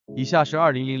以下是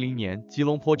2000年吉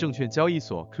隆坡证券交易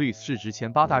所 KLSE 市值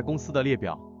前8大公司的列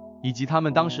表，以及他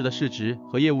们当时的市值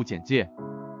和业务简介。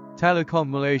Telecom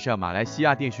Malaysia 马来西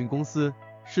亚电讯公司，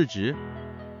市值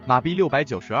马币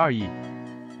692亿。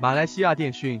马来西亚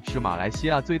电讯是马来西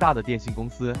亚最大的电信公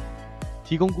司，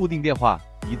提供固定电话、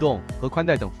移动和宽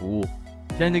带等服务。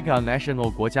Tradingview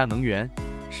National 国家能源，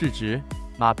市值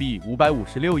马币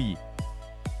556亿。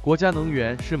国家能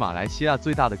源是马来西亚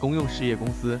最大的公用事业公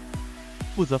司，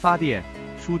负责发电、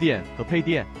输电和配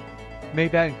电。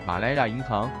Maybank 马来亚银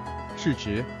行，市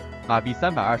值马币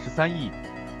323亿。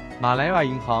马来亚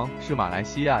银行是马来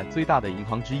西亚最大的银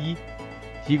行之一，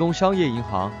提供商业银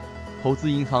行、投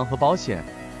资银行和保险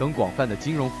等广泛的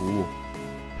金融服务。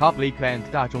Public Bank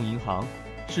大众银行，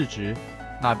市值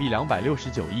马币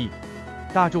269亿。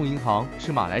大众银行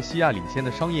是马来西亚领先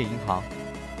的商业银行，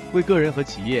为个人和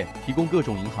企业提供各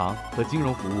种银行和金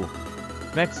融服务。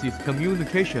Maxis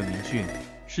Communication 民讯，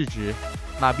市值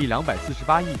马币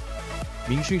248亿。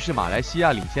民讯是马来西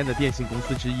亚领先的电信公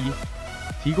司之一，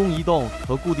提供移动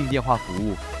和固定电话服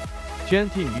务。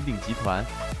Genting 云顶集团，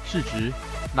市值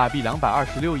马币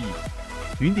226亿。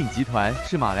云顶集团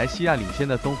是马来西亚领先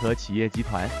的综合企业集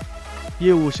团，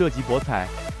业务涉及博彩、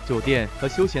酒店和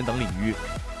休闲等领域。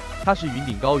它是云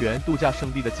顶高原度假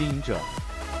胜地的经营者，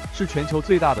是全球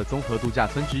最大的综合度假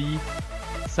村之一。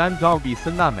Sam Darby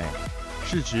森纳美，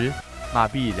市值马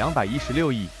币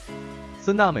216亿。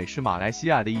森纳美是马来西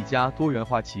亚的一家多元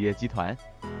化企业集团，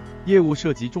业务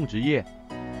涉及种植业、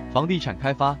房地产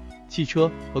开发、汽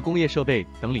车和工业设备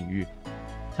等领域。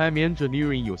Time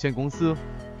Engineering 有限公司，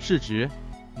市值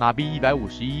马币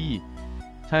151亿。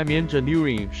Time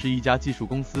Engineering 是一家技术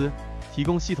公司，提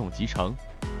供系统集成、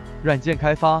软件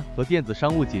开发和电子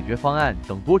商务解决方案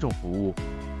等多种服务。